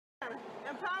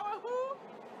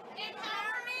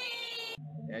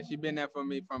Yeah, she been there for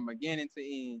me from beginning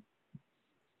to end.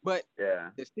 But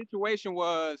Yeah. the situation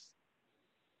was,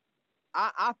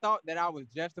 I thought that I was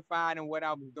justified in what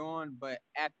I was doing, but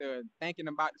after thinking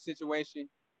about the situation,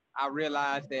 I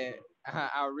realized that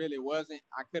I really wasn't.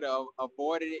 I could have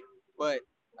avoided it, but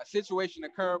a situation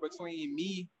occurred between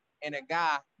me and a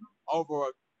guy over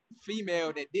a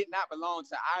female that did not belong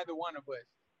to either one of us.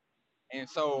 And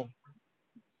so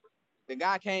the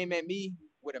guy came at me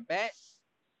with a bat,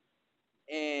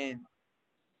 and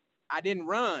I didn't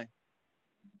run.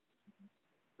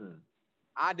 Hmm.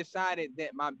 I decided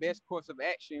that my best course of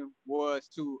action was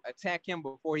to attack him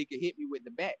before he could hit me with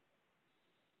the bat.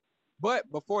 But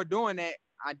before doing that,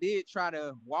 I did try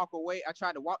to walk away. I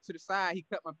tried to walk to the side. He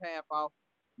cut my path off.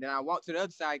 Then I walked to the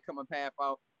other side, cut my path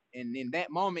off. And in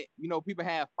that moment, you know, people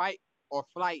have fight or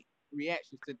flight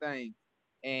reactions to things.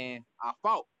 And I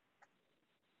fought.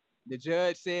 The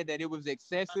judge said that it was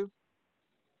excessive.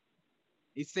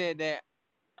 He said that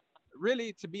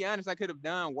really, to be honest, I could have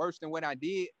done worse than what I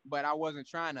did, but I wasn't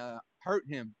trying to hurt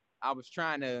him. I was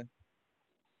trying to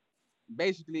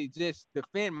basically just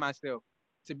defend myself,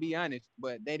 to be honest.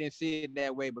 But they didn't see it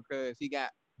that way because he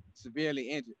got severely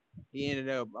injured. He ended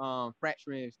up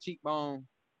fracturing his cheekbone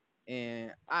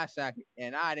and eye socket,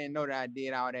 and I didn't know that I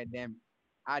did all that damage.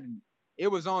 I didn't. It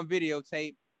was on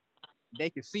videotape. They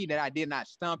could see that I did not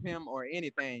stump him or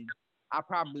anything. I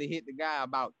probably hit the guy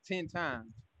about 10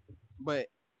 times, but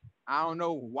I don't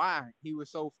know why he was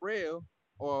so frail,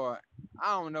 or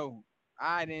I don't know.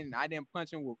 I didn't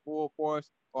punch him with full force,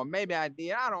 or maybe I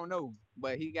did. I don't know,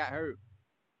 but he got hurt.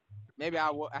 Maybe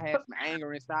I had some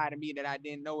anger inside of me that I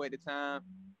didn't know at the time,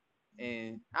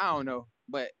 and I don't know.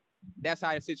 But that's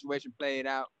how the situation played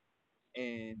out.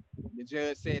 And the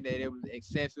judge said that it was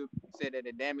excessive. Said that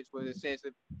the damage was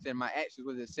excessive. Said my actions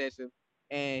was excessive,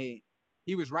 and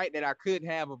he was right that I could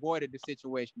have avoided the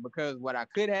situation, because what I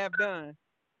could have done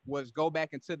was go back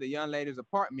into the young lady's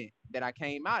apartment that I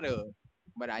came out of,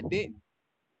 but I didn't.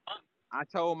 I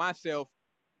told myself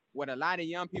what a lot of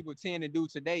young people tend to do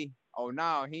today. Oh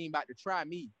no, he ain't about to try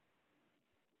me.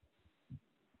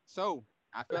 So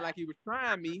I felt like he was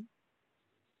trying me,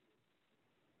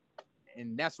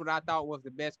 and that's what I thought was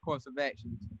the best course of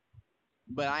action.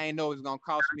 But I ain't know it was gonna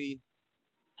cost me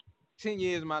 10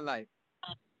 years of my life.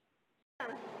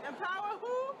 Empower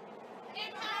who?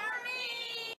 Empower